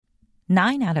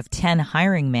9 out of 10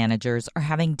 hiring managers are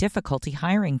having difficulty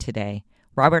hiring today.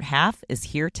 Robert Half is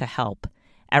here to help.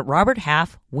 At Robert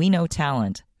Half, we know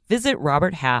talent. Visit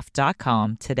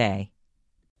roberthalf.com today.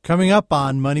 Coming up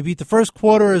on Money Beat, the first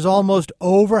quarter is almost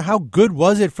over. How good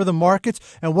was it for the markets,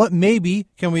 and what maybe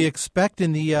can we expect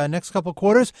in the next couple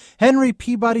quarters? Henry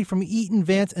Peabody from Eaton,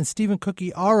 Vance, and Stephen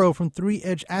Cucchiaro from 3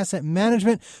 Edge Asset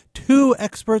Management. 2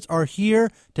 experts are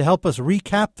here to help us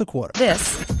recap the quarter.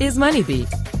 This is Money Beat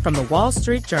from the Wall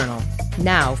Street Journal.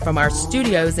 Now, from our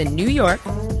studios in New York,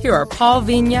 here are Paul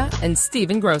Vigna and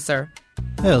Stephen Grocer.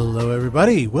 Hello,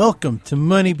 everybody. Welcome to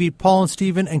Money Beat. Paul and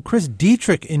Stephen and Chris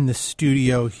Dieterich in the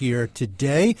studio here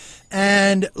today.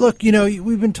 And look, you know,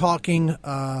 we've been talking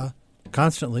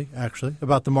constantly, actually,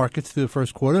 about the markets through the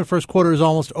first quarter. The first quarter is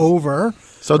almost over.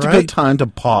 So it's a good time to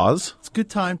pause. It's a good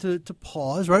time to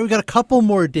pause, right? We got a couple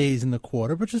more days in the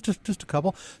quarter, but just a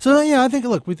couple. So, yeah, I think,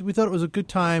 look, we thought it was a good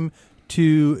time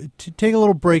to take a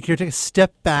little break here, take a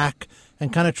step back,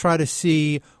 and kind of try to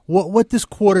see what this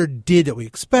quarter did that we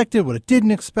expected, what it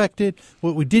didn't expect,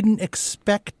 what we didn't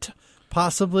expect,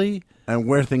 possibly. And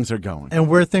where things are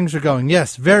going.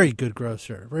 Yes, very good,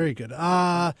 Grocer. Very good.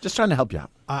 Just trying to help you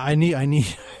out. I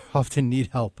often need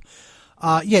help.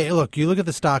 Yeah, look, you look at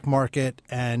the stock market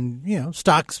and, you know,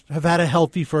 stocks have had a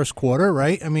healthy first quarter,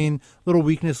 right? I mean, a little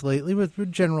weakness lately, but we're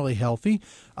generally healthy.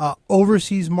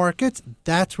 Overseas markets,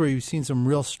 that's where you've seen some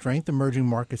real strength, emerging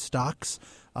market stocks.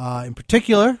 In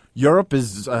particular, Europe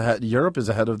is ahead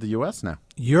of the U.S. now.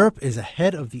 Europe is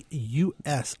ahead of the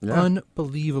U.S. Yeah.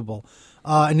 Unbelievable.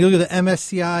 And you look at the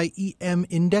MSCI EM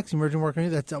index, emerging market,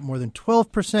 that's up more than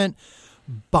 12%.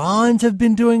 Bonds have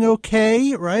been doing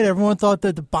okay, right? Everyone thought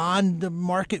that the bond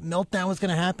market meltdown was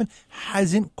going to happen.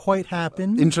 Hasn't quite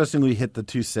happened. Interestingly, hit the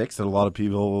 2.6 that a lot of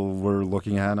people were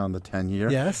looking at on the 10-year.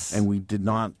 Yes. And we did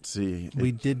not see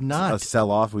a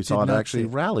sell-off. We saw it actually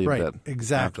rally a bit.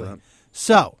 Exactly.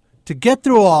 So, to get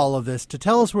through all of this, to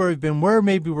tell us where we've been, where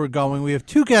maybe we're going, we have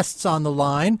 2 guests on the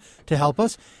line to help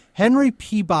us. Henry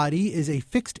Peabody is a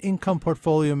fixed income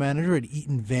portfolio manager at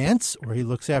Eaton Vance, where he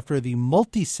looks after the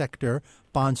multi-sector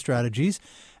bond strategies.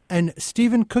 And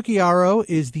Stephen Cucchiaro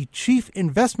is the chief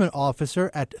investment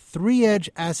officer at 3 Edge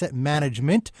Asset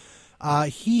Management.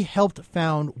 He helped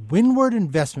found Windward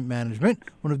Investment Management,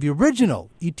 one of the original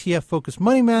ETF-focused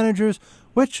money managers,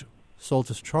 which sold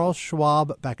to Charles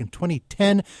Schwab back in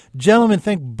 2010. Gentlemen,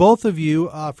 thank both of you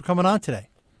for coming on today.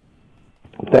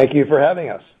 Thank you for having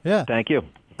us. Yeah. Thank you.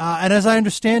 And as I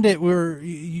understand it,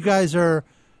 you're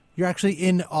actually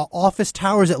in office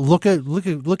towers that look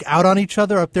out on each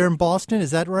other up there in Boston.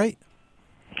 Is that right?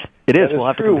 It is. That we'll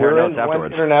have true. to compare We're notes in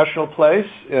afterwards. one international place,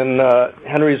 and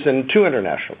Henry's in 2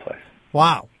 international places.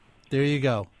 Wow. There you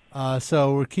go.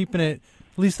 So we're keeping it.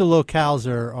 At least the locales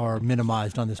are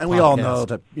minimized on this podcast. And we all know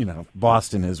that, you know,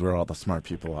 Boston is where all the smart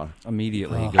people are.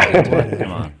 Immediately.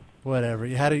 Come on. Whatever.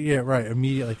 You had it. Yeah, right.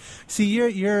 Immediately. See,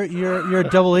 you're a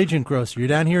double agent, Grocer. You're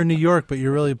down here in New York, but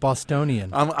you're really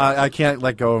Bostonian. I can't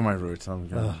let go of my roots. I'm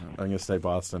going to stay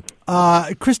Boston.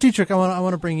 Chris Dieterich, I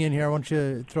want to bring you in here. I want you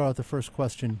to throw out the first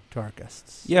question to our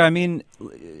guests. Yeah, I mean,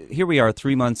 here we are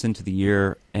 3 months into the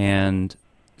year, and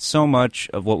so much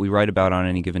of what we write about on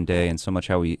any given day and so much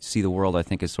how we see the world, I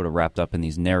think, is sort of wrapped up in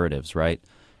these narratives, right?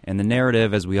 And the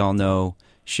narrative, as we all know,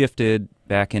 shifted.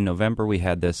 Back in November, we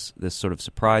had this sort of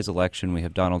surprise election. We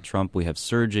have Donald Trump. We have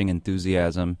surging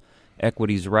enthusiasm.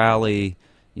 Equities rally.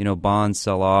 You know, bonds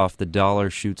sell off. The dollar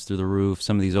shoots through the roof.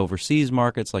 Some of these overseas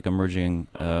markets, like emerging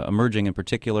in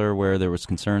particular, where there was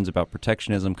concerns about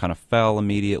protectionism, kind of fell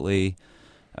immediately.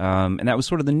 And that was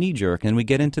sort of the knee-jerk. And we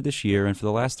get into this year, and for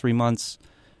the last 3 months,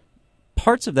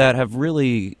 parts of that have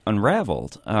really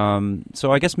unraveled.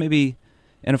 So I guess maybe...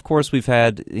 And of course, we've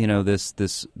had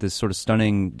this sort of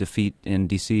stunning defeat in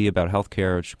D.C. about health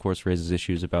care, which of course raises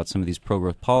issues about some of these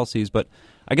pro-growth policies. But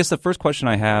I guess the first question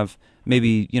I have,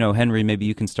 maybe Henry, maybe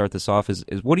you can start this off, is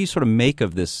what do you sort of make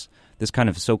of this kind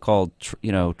of so-called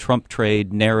Trump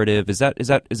trade narrative? Is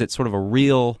it sort of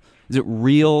is it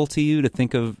real to you to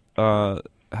think of how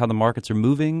the markets are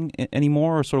moving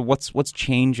anymore, or sort of what's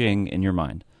changing in your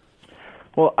mind?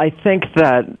 Well, I think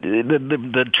that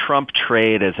the Trump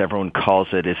trade, as everyone calls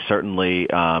it, is certainly it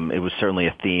was certainly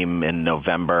a theme in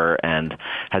November and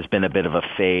has been a bit of a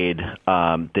fade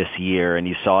this year. And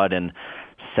you saw it in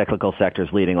cyclical sectors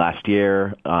leading last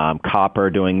year, copper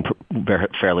doing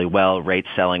fairly well, rates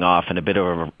selling off, and a bit of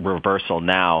a reversal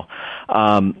now.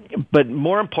 But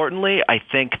more importantly, I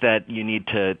think that you need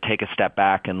to take a step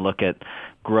back and look at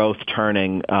growth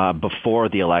turning before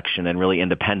the election and really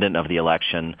independent of the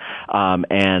election,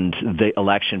 and the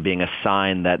election being a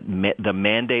sign that the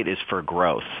mandate is for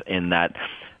growth, in that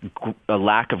a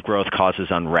lack of growth causes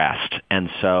unrest. And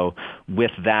so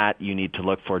with that, you need to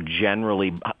look for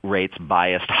generally rates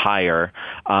biased higher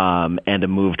and a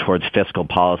move towards fiscal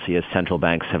policy as central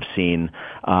banks have seen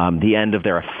the end of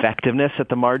their effectiveness at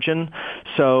the margin.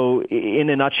 So in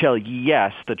a nutshell,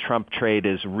 yes, the Trump trade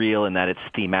is real in that it's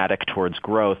thematic towards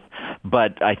growth.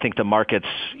 But I think the markets,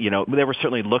 they were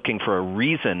certainly looking for a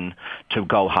reason to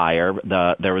go higher.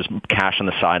 There was cash on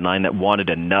the sideline that wanted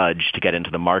a nudge to get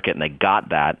into the market, and they got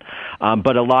that.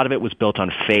 But a lot of it was built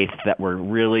on faith that we're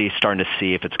really starting to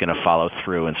see if it's going to follow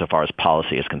through insofar as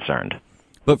policy is concerned.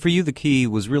 But for you, the key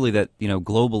was really that,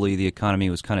 globally the economy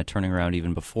was kind of turning around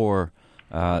even before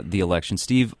the election.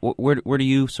 Steve, where do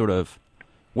you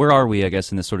where are we, I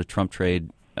guess, in this sort of Trump trade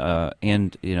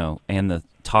and the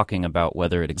talking about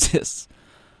whether it exists?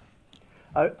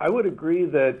 I would agree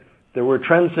that there were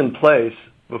trends in place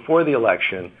before the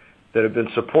election that have been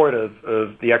supportive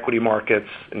of the equity markets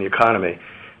and the economy.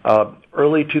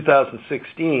 Early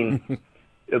 2016,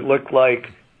 it looked like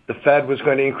the Fed was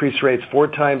going to increase rates 4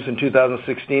 times in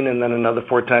 2016 and then another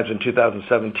 4 times in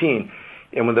 2017.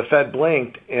 And when the Fed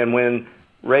blinked and when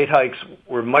rate hikes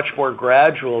were much more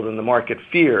gradual than the market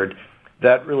feared,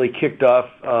 that really kicked off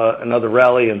another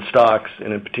rally in stocks,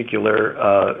 and in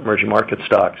particular emerging market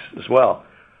stocks as well.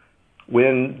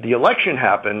 When the election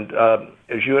happened,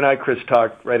 as you and I, Chris,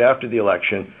 talked right after the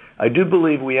election, I do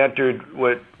believe we entered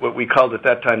what we called at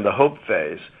that time the hope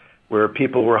phase, where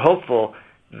people were hopeful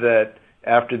that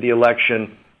after the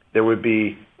election there would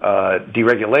be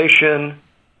deregulation,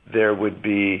 there would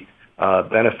be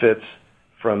benefits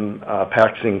from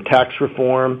passing tax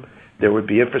reform, there would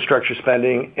be infrastructure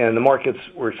spending, and the markets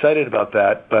were excited about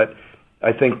that, but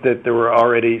I think that there were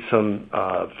already some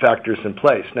factors in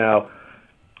place. Now,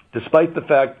 despite the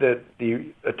fact that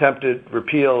the attempted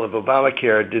repeal of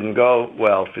Obamacare didn't go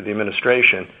well for the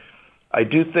administration, I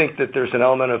do think that there's an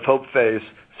element of hope phase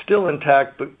still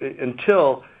intact but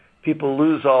until people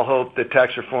lose all hope that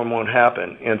tax reform won't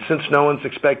happen. And since no one's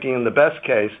expecting, in the best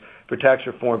case, for tax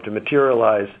reform to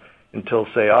materialize until,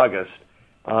 say, August,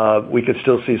 we could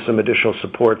still see some additional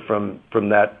support from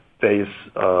that phase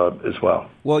as well.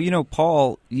 Well,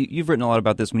 Paul, you've written a lot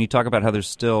about this when you talk about how there's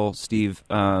still, Steve,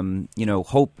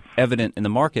 hope evident in the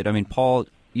market. I mean, Paul,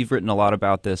 you've written a lot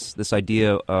about this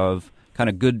idea of kind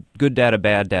of good data,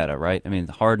 bad data, right? I mean,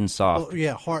 hard and soft.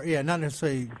 Well, not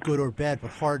necessarily good or bad,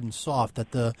 but hard and soft.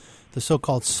 That the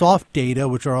so-called soft data,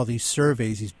 which are all these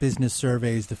surveys, these business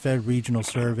surveys, the Fed regional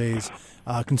surveys,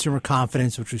 consumer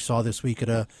confidence, which we saw this week at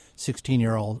a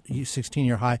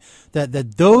 16-year high,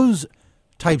 that those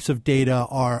types of data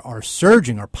are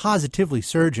surging, are positively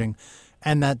surging,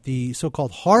 and that the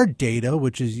so-called hard data,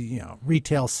 which is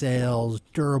retail sales,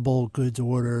 durable goods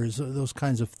orders, those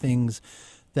kinds of things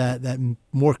that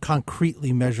more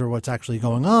concretely measure what's actually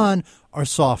going on, are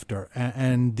softer.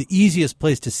 And the easiest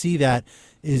place to see that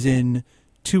is in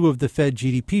 2 of the Fed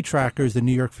GDP trackers, the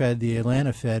New York Fed, the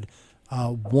Atlanta Fed.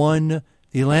 The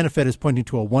Atlanta Fed is pointing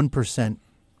to a 1%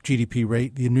 GDP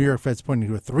rate. The New York Fed's pointing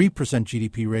to a 3%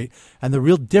 GDP rate. And the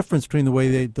real difference between the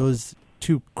way those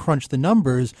 2 crunch the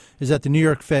numbers is that the New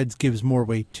York Fed gives more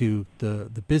weight to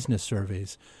the business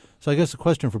surveys. So I guess the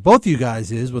question for both of you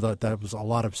guys is, that was a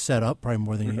lot of setup, probably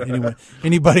more than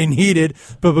anybody needed,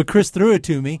 but Chris threw it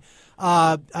to me.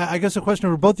 I guess the question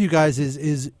for both of you guys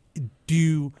is do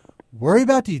you worry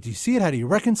about it? Do you see it? How do you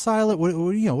reconcile it? What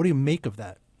do you make of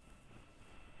that?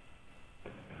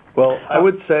 Well, I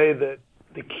would say that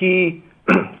the key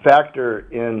factor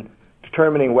in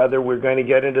determining whether we're going to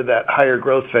get into that higher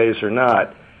growth phase or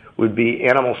not would be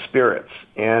animal spirits.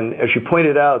 And as you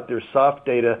pointed out, there's soft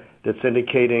data that's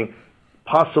indicating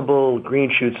possible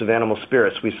green shoots of animal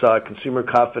spirits. We saw consumer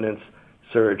confidence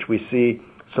surge. We see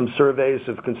some surveys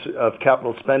of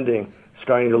capital spending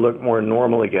starting to look more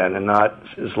normal again and not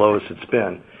as low as it's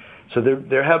been. So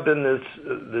there have been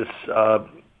this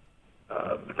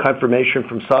confirmation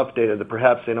from soft data that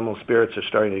perhaps animal spirits are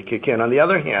starting to kick in. On the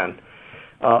other hand,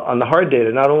 on the hard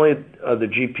data, not only the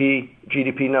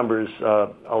GDP numbers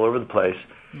all over the place,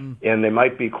 and they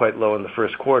might be quite low in the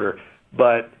first quarter,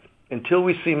 but until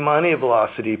we see money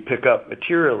velocity pick up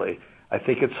materially, I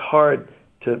think it's hard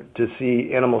to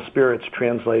see animal spirits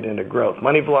translate into growth.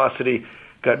 Money velocity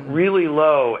got really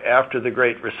low after the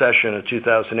Great Recession of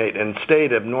 2008 and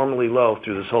stayed abnormally low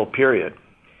through this whole period.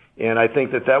 And I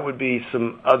think that would be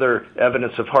some other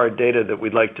evidence of hard data that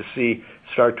we'd like to see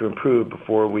start to improve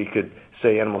before we could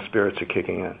say animal spirits are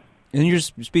kicking in. And you're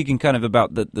speaking kind of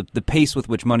about the pace with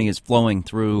which money is flowing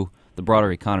through the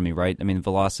broader economy, right? I mean,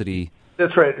 velocity.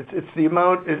 That's right. It's the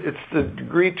amount, it's the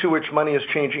degree to which money is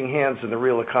changing hands in the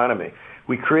real economy.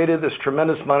 We created this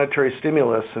tremendous monetary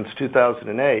stimulus since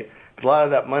 2008, but a lot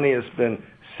of that money has been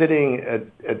sitting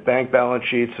at bank balance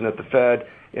sheets and at the Fed,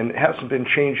 and it hasn't been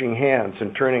changing hands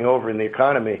and turning over in the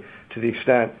economy to the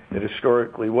extent it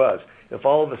historically was. If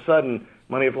all of a sudden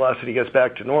money velocity gets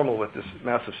back to normal with this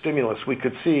massive stimulus, we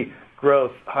could see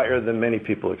growth higher than many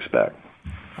people expect.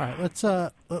 All right, let's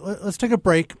take a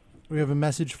break. We have a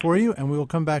message for you, and we will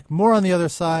come back more on the other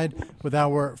side with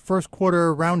our first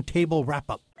quarter roundtable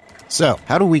wrap-up. So,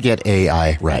 how do we get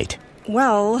AI right?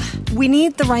 Well, we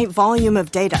need the right volume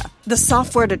of data, the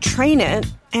software to train it,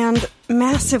 and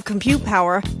massive compute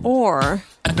power, or...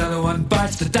 Another one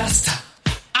bites the dust.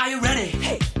 Are you ready?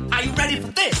 Hey, are you ready for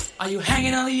this? Are you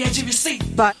hanging on the edge of your seat?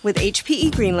 But with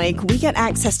HPE GreenLake, we get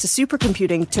access to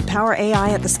supercomputing to power AI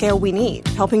at the scale we need,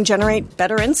 helping generate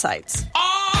better insights.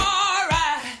 All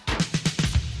right.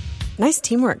 Nice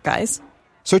teamwork, guys.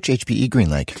 Search HPE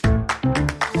GreenLake.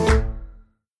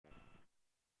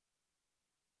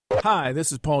 Hi,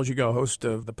 this is Paul Vigna, host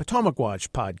of the Potomac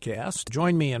Watch podcast.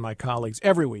 Join me and my colleagues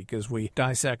every week as we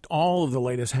dissect all of the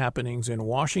latest happenings in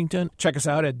Washington. Check us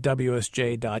out at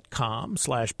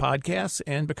WSJ.com/podcasts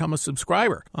and become a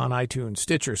subscriber on iTunes,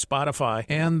 Stitcher, Spotify,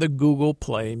 and the Google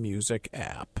Play Music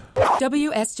app.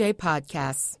 WSJ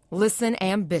Podcasts. Listen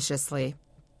ambitiously.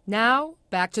 Now,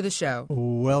 back to the show.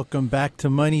 Welcome back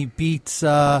to Money Beats.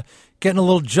 Getting a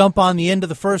little jump on the end of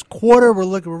the first quarter.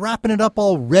 We're wrapping it up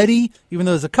already, even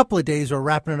though there's a couple of days we're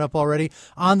wrapping it up already.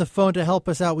 On the phone to help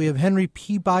us out, we have Henry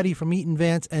Peabody from Eaton,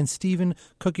 Vance, and Stephen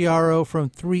Cucchiaro from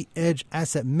 3 Edge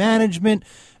Asset Management.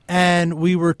 And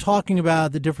we were talking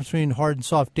about the difference between hard and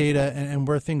soft data and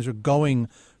where things are going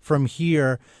from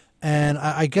here. And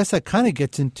I guess that kind of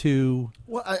gets into...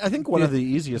 Well, I think one of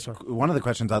the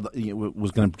questions I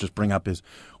was going to just bring up is,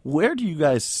 where do you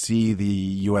guys see the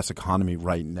U.S. economy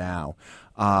right now?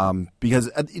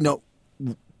 Because,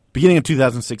 beginning of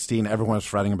 2016, everyone was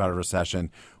fretting about a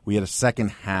recession. We had a second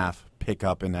half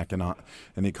pickup in the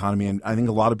economy, and I think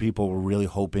a lot of people were really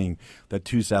hoping that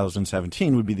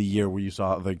 2017 would be the year where you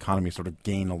saw the economy sort of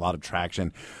gain a lot of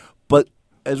traction. But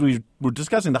as we were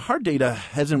discussing, the hard data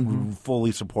hasn't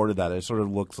fully supported that. It sort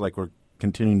of looks like we're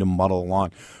continuing to muddle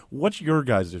along. What's your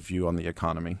guys' view on the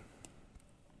economy?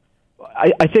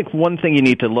 I think one thing you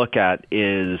need to look at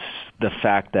is the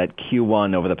fact that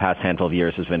Q1 over the past handful of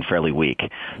years has been fairly weak.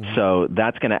 Mm-hmm. So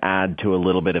that's going to add to a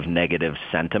little bit of negative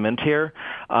sentiment here.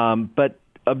 But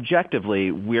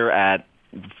objectively, we're at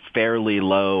fairly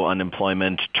low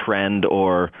unemployment trend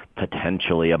or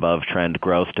potentially above trend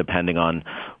growth, depending on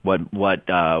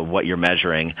what you're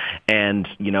measuring, and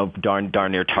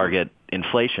darn near target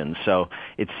inflation. So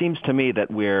it seems to me that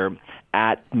we're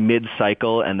at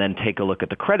mid-cycle, and then take a look at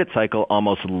the credit cycle,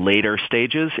 almost later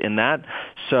stages in that.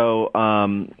 So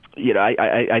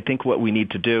I think what we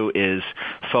need to do is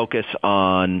focus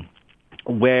on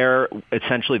where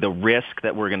essentially the risk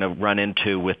that we're going to run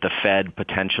into with the Fed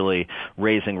potentially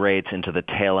raising rates into the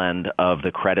tail end of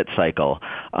the credit cycle.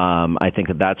 I think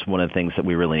that's one of the things that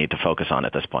we really need to focus on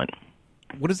at this point.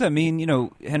 What does that mean?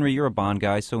 Henry, you're a bond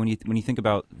guy, so when you think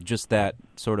about just that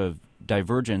sort of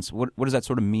divergence, what does that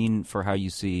sort of mean for how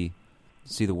you see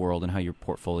the world and how your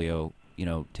portfolio,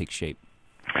 takes shape?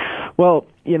 Well,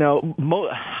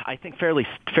 I think fairly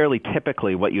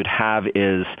typically what you'd have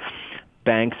is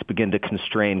banks begin to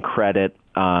constrain credit,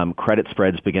 credit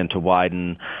spreads begin to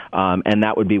widen, and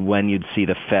that would be when you'd see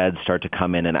the Fed start to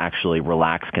come in and actually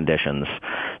relax conditions.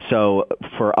 So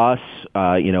for us,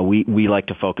 we like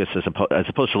to focus as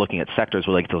opposed to looking at sectors,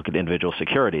 we like to look at individual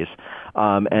securities,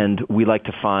 and we like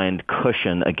to find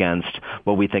cushion against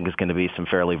what we think is going to be some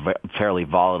fairly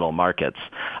volatile markets,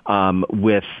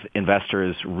 with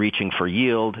investors reaching for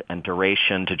yield and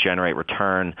duration to generate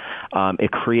return.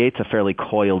 It creates a fairly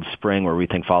coiled spring where we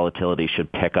think volatility should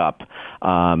pick up.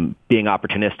 Being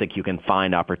opportunistic, you can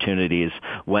find opportunities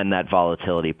when that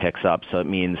volatility picks up. So it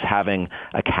means having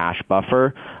a cash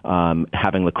buffer,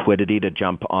 having liquidity to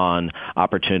jump on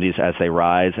opportunities as they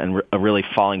rise, and really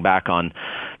falling back on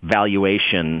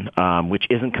valuation, which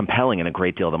isn't compelling in a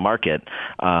great deal of the market,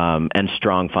 and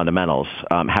strong fundamentals.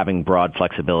 Having broad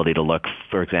flexibility to look,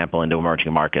 for example, into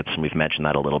emerging markets, and we've mentioned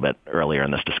that a little bit earlier in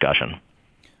this discussion.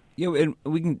 Yeah, and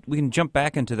we can jump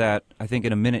back into that, I think,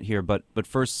 in a minute here. But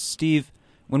first, Steve,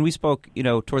 when we spoke,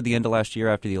 toward the end of last year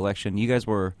after the election, you guys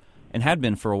were, and had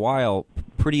been for a while,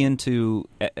 pretty into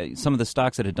some of the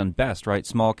stocks that had done best, right?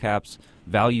 Small caps,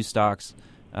 value stocks.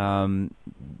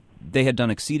 They had done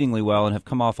exceedingly well and have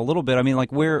come off a little bit. I mean,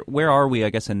 like, where are we, I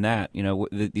guess, in that?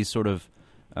 These sort of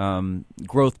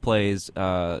growth plays,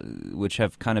 which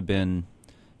have kind of been,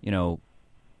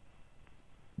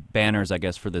 banners, I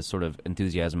guess, for this sort of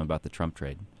enthusiasm about the Trump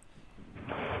trade.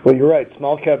 Well, you're right.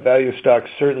 Small cap value stocks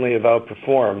certainly have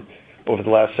outperformed over the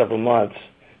last several months.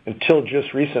 until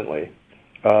just recently.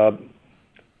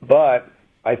 But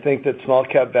I think that small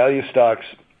cap value stocks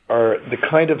are the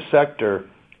kind of sector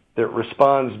that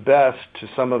responds best to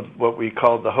some of what we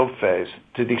call the hope phase.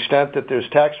 To the extent that there's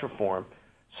tax reform,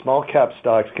 small cap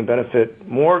stocks can benefit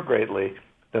more greatly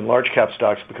than large cap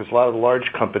stocks because a lot of the large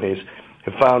companies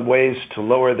have found ways to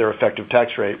lower their effective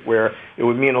tax rate, where it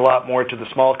would mean a lot more to the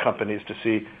small companies to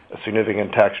see a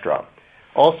significant tax drop.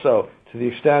 Also, to the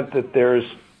extent that there's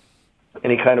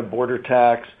any kind of border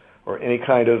tax or any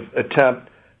kind of attempt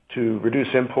to reduce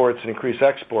imports and increase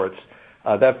exports,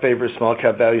 that favors small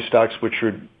cap value stocks, which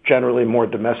are generally more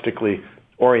domestically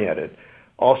oriented.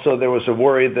 Also, there was a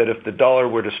worry that if the dollar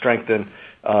were to strengthen,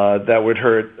 that would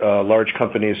hurt large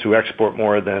companies who export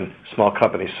more than small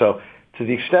companies. So to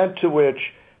the extent to which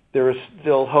there is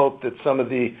still hope that some of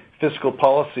the fiscal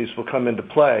policies will come into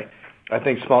play, I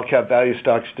think small cap value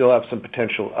stocks still have some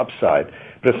potential upside.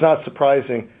 But it's not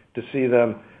surprising to see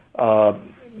them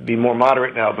be more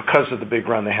moderate now because of the big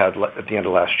run they had at the end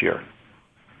of last year.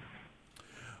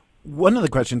 One of the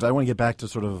questions, I want to get back to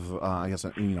sort of, I guess,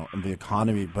 the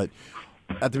economy, but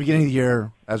at the beginning of the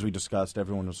year, as we discussed,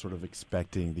 everyone was sort of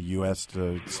expecting the U.S.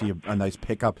 to see a nice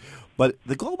pickup. But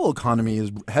the global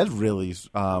economy has really,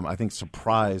 I think,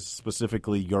 surprised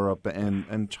specifically Europe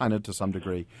and China to some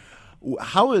degree.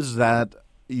 How has that,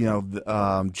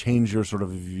 changed your sort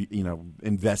of,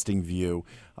 investing view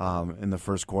in the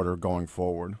first quarter going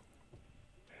forward?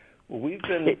 Well, we've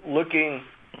been looking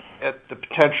at the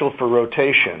potential for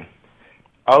rotation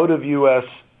out of U.S.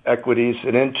 equities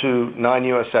and into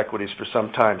non-U.S. equities for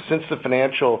some time. Since the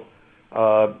financial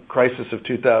crisis of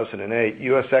 2008,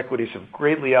 U.S. equities have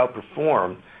greatly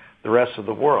outperformed the rest of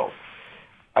the world.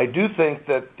 I do think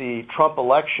that the Trump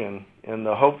election in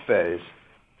the hope phase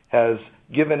has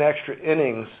given extra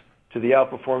innings to the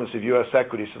outperformance of U.S.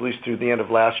 equities, at least through the end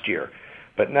of last year.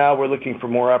 But now we're looking for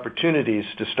more opportunities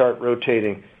to start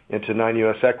rotating into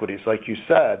non-U.S. equities. Like you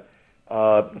said,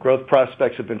 growth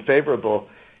prospects have been favorable.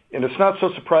 And it's not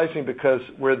so surprising because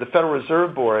where the Federal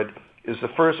Reserve Board is the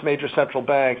first major central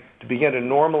bank to begin to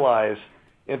normalize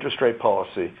interest rate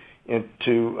policy and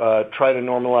to try to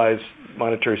normalize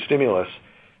monetary stimulus,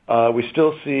 we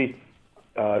still see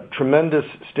tremendous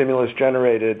stimulus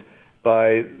generated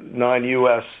by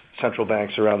non-U.S. central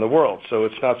banks around the world. So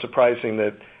it's not surprising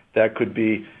that that could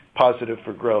be positive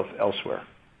for growth elsewhere.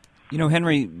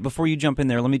 Henry, before you jump in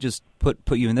there, let me just put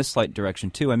you in this slight direction,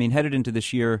 too. I mean, headed into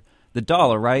this year, the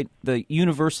dollar, right?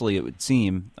 Universally, it would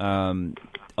seem,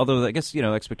 although I guess,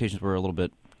 expectations were a little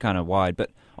bit kind of wide, but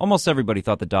almost everybody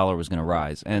thought the dollar was going to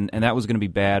rise, and that was going to be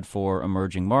bad for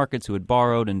emerging markets who had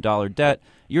borrowed in dollar debt.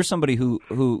 You're somebody who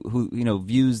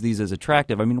views these as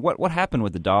attractive. I mean, what happened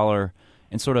with the dollar,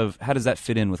 and sort of how does that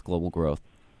fit in with global growth?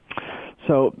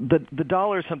 So the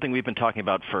dollar is something we've been talking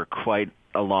about for quite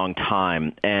a long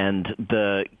time, and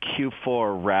the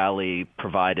Q4 rally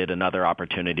provided another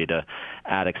opportunity to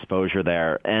add exposure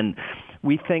there. And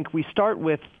we think we start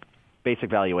with basic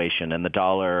valuation, and the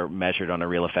dollar measured on a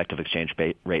real effective exchange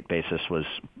rate basis was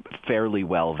fairly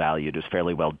well valued. It was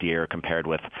fairly well dear compared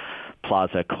with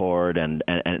Plaza, Cord, and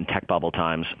tech bubble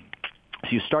times. So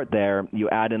you start there, you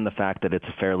add in the fact that it's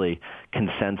a fairly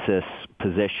consensus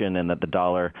position and that the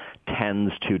dollar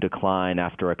tends to decline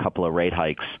after a couple of rate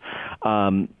hikes,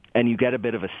 and you get a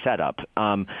bit of a setup.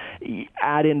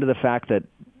 Add into the fact that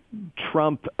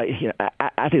Trump,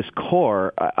 at his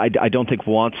core, I don't think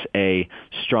wants a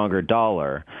stronger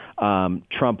dollar.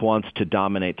 Trump wants to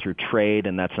dominate through trade,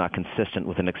 and that's not consistent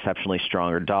with an exceptionally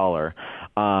stronger dollar.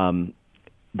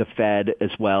 The Fed as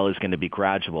well is going to be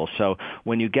gradual. So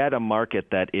when you get a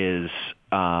market that is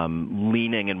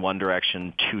leaning in one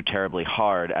direction too terribly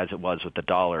hard, as it was with the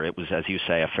dollar, it was, as you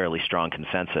say, a fairly strong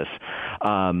consensus.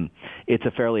 It's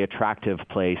a fairly attractive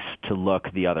place to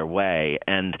look the other way,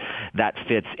 and that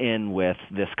fits in with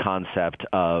this concept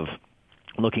of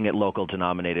looking at local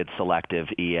denominated selective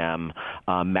EM.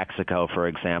 Mexico, for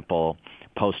example,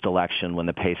 post-election when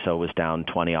the peso was down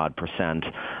 20-odd%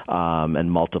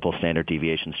 and multiple standard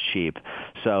deviations cheap.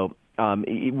 So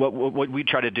what we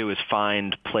try to do is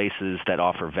find places that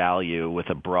offer value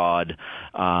with a broad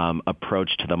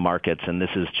approach to the markets, and this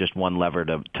is just one lever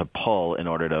to pull in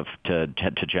order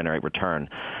to generate return.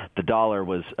 The dollar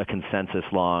was a consensus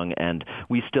long, and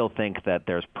we still think that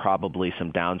there's probably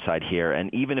some downside here.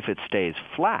 And even if it stays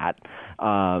flat,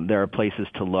 there are places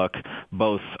to look,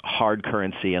 both hard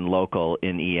currency and local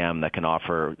in EM, that can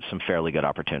offer some fairly good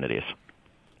opportunities.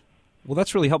 Well,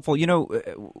 that's really helpful.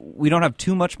 We don't have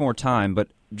too much more time, but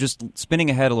just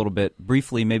spinning ahead a little bit,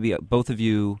 briefly, maybe both of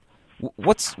you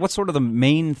What's sort of the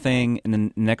main thing in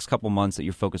the next couple months that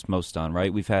you're focused most on?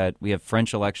 Right, we have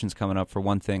French elections coming up for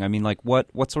one thing. I mean, like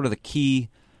what's sort of the key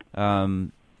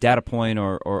data point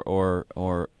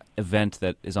or event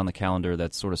that is on the calendar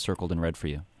that's sort of circled in red for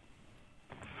you?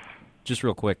 Just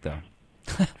real quick though.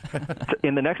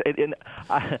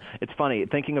 It's funny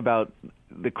thinking about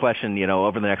the question.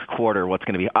 Over the next quarter, what's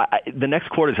going to be? The next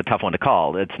quarter is a tough one to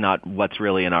call. It's not what's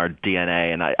really in our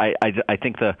DNA, and I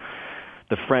think the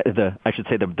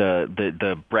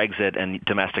Brexit and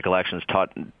domestic elections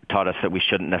taught us that we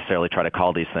shouldn't necessarily try to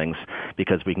call these things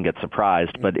because we can get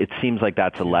surprised. But it seems like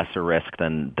that's a lesser risk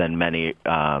than many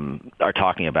are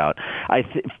talking about.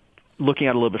 Looking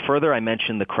at a little bit further, I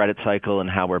mentioned the credit cycle and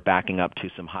how we're backing up to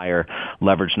some higher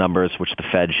leverage numbers, which the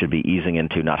Fed should be easing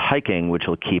into, not hiking, which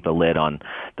will keep a lid on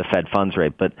the Fed funds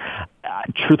rate. But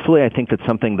truthfully, I think that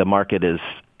something the market is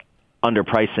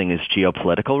underpricing is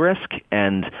geopolitical risk.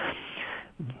 And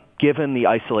given the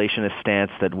isolationist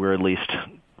stance that we're at least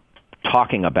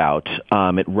talking about,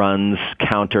 it runs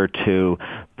counter to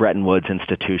Bretton Woods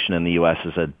institution in the U.S.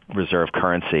 as a reserve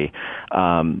currency.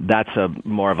 That's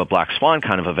more of a black swan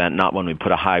kind of event, not one we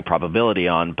put a high probability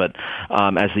on. But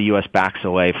as the U.S. backs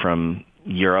away from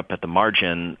Europe at the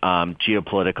margin,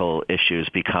 geopolitical issues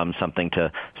become something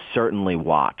to certainly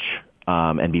watch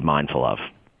and be mindful of.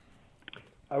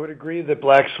 I would agree that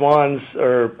black swans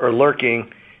are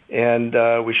lurking, and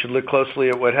we should look closely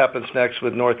at what happens next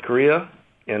with North Korea.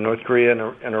 And North Korea and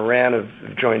Iran have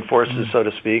joined forces, so to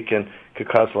speak, and could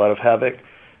cause a lot of havoc.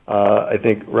 I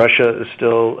think Russia is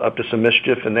still up to some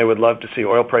mischief, and they would love to see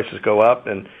oil prices go up,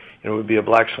 and it would be a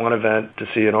black swan event to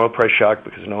see an oil price shock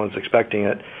because no one's expecting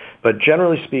it. But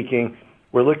generally speaking,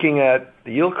 we're looking at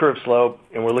the yield curve slope,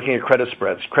 and we're looking at credit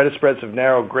spreads. Credit spreads have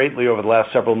narrowed greatly over the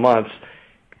last several months.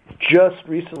 Just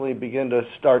recently begin to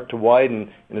start to widen.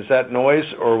 And is that noise,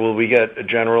 or will we get a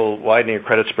general widening of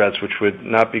credit spreads, which would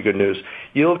not be good news?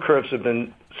 Yield curves have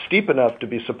been steep enough to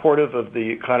be supportive of the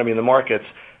economy and the markets.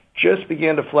 Just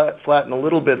began to flatten a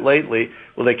little bit lately.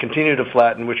 Will they continue to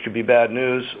flatten, which could be bad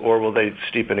news, or will they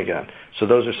steepen again? So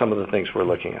those are some of the things we're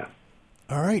looking at.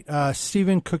 All right.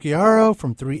 Stephen Cucchiaro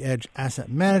from 3 Edge Asset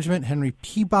Management, Henry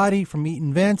Peabody from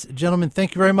Eaton Vance. Gentlemen,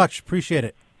 thank you very much. Appreciate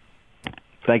it.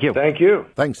 Thank you. Thank you.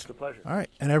 Thanks. It's a pleasure. All right,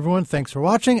 and everyone, thanks for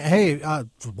watching. Hey,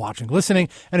 listening,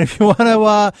 and if you want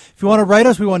to write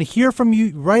us, we want to hear from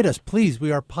you. Write us, please.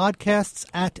 We are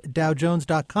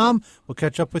podcasts@dowjones.com. We'll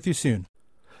catch up with you soon.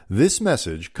 This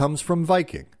message comes from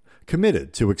Viking,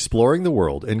 committed to exploring the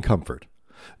world in comfort.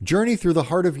 Journey through the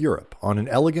heart of Europe on an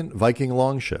elegant Viking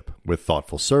longship with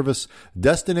thoughtful service,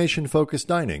 destination-focused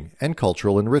dining, and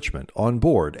cultural enrichment on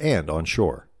board and on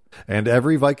shore. And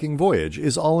every Viking voyage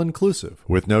is all-inclusive,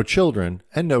 with no children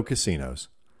and no casinos.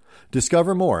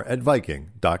 Discover more at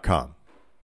Viking.com.